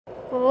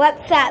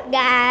What's up,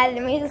 guys?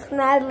 I'm just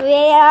another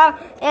video,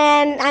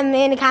 and I'm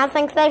in a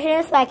counseling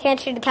session, so I can't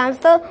show the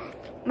counselor,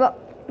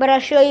 but I'll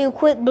show you a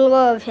quick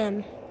blow of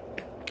him.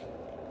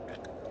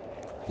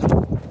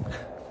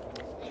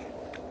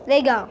 There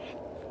you go.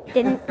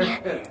 Didn't?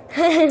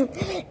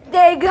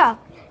 There you go.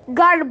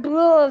 Got a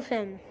blow of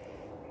him.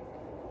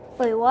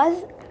 Wait, what?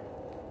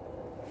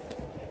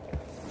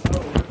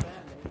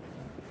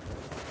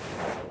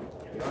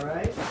 You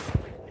alright?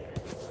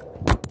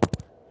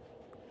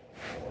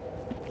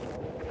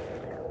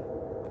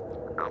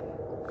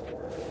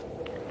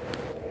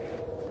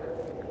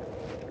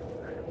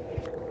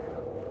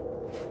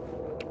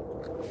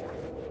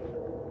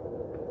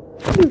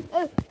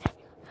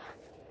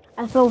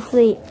 I fell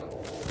asleep.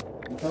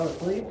 You fell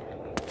asleep?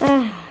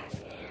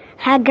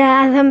 Hi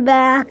guys, I'm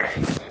back.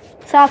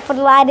 Sorry for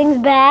the lighting's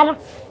bad.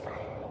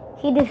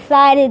 He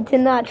decided to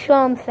not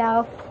show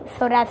himself,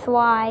 so that's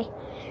why.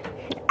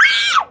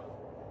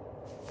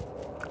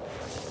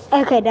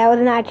 Okay, that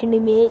wasn't actually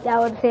me. That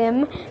was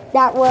him.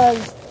 That was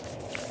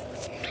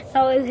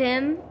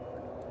him.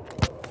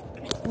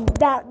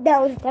 That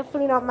was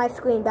definitely not my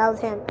screen. That was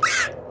him.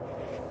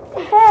 What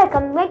the heck?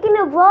 I'm making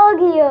a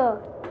vlog here.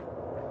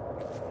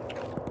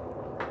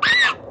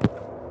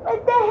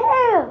 What the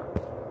hell?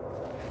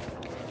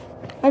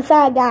 I'm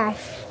sorry, guys,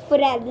 for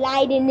that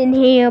lighting in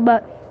here,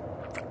 but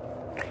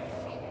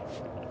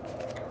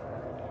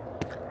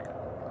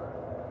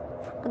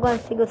I'm going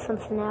to figure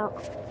something out.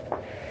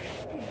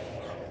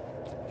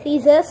 See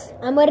this?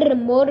 I'm ready to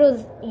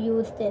motors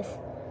use this.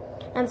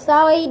 I'm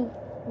sorry,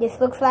 this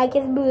looks like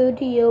it's blue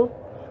to you.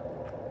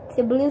 It's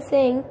a blue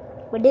thing,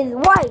 but it's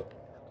white.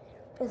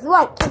 It's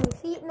white. Can you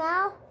see it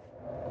now?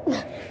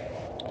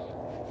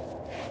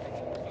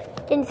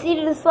 Can you see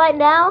this light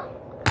now?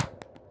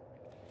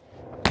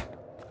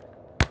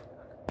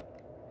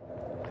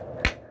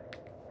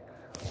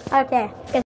 Okay.